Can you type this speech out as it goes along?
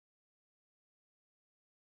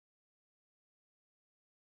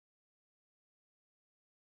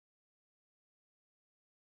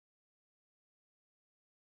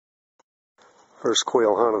First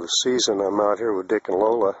quail hunt of the season. I'm out here with Dick and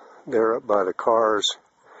Lola. They're up by the cars.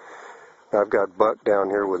 I've got Buck down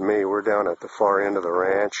here with me. We're down at the far end of the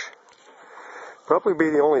ranch. Probably be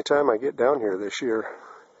the only time I get down here this year.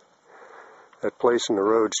 That place in the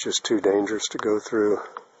road's just too dangerous to go through.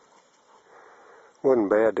 Wasn't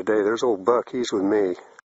bad today. There's old Buck. He's with me.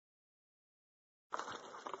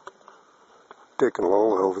 Dick and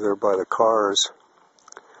Lola over there by the cars.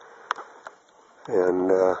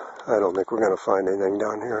 And I don't think we're going to find anything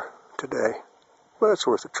down here today. But it's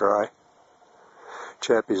worth a try.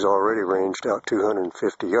 Chappie's already ranged out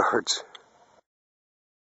 250 yards.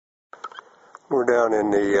 We're down in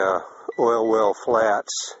the oil well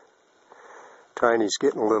flats. Tiny's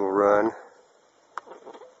getting a little run.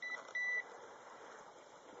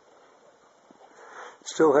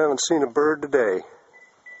 Still haven't seen a bird today.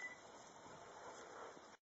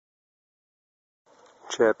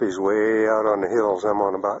 Chappie's way out on the hills. I'm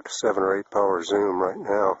on about 7 or 8 power zoom right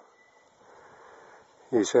now.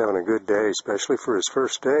 He's having a good day, especially for his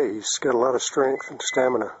first day. He's got a lot of strength and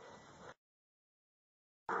stamina.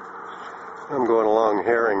 I'm going along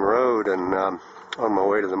Herring Road and on my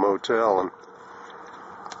way to the motel, and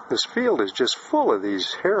this field is just full of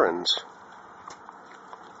these herons.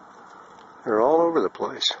 They're all over the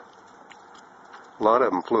place. A lot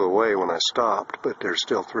of them flew away when I stopped, but there's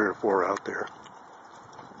still 3 or 4 out there.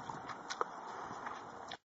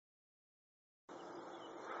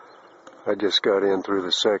 I just got in through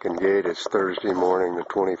the second gate. It's Thursday morning, the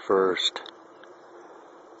 21st.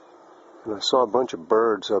 And I saw a bunch of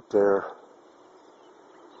birds up there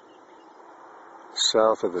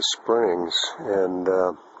south of the springs, and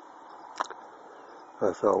I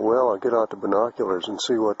thought, well, I'll get out the binoculars and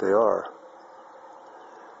see what they are.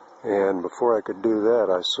 And before I could do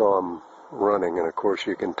that, I saw them running, and of course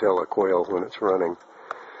you can tell a quail when it's running.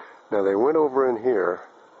 Now they went over in here,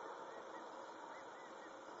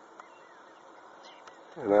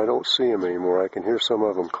 and I don't see them anymore. I can hear some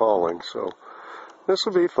of them calling, so this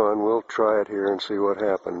will be fun. We'll try it here and see what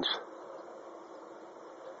happens.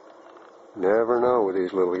 Never know with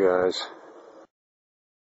these little guys.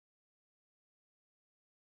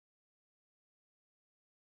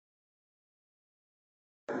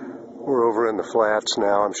 We're over in the flats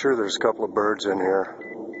now. I'm sure there's a couple of birds in here.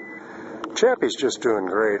 Chappie's just doing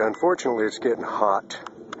great. Unfortunately, it's getting hot.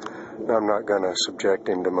 I'm not going to subject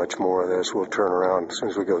him to much more of this. We'll turn around as soon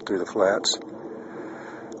as we go through the flats.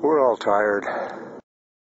 We're all tired.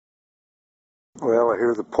 Well, I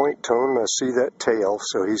hear the point tone and I see that tail,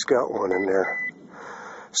 so he's got one in there.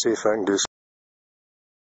 See if I can do some.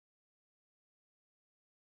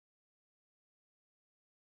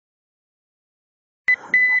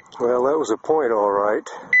 Well, that was a point all right.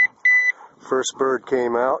 First bird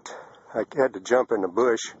came out. I had to jump in the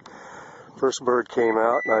bush. First bird came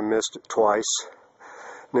out and I missed it twice.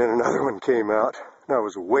 And then another one came out and I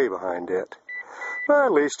was way behind it. But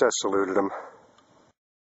at least I saluted him.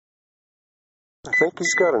 I think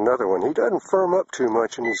he's got another one. He doesn't firm up too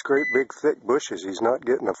much in these great big thick bushes. He's not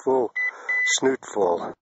getting a full snoot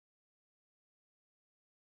full.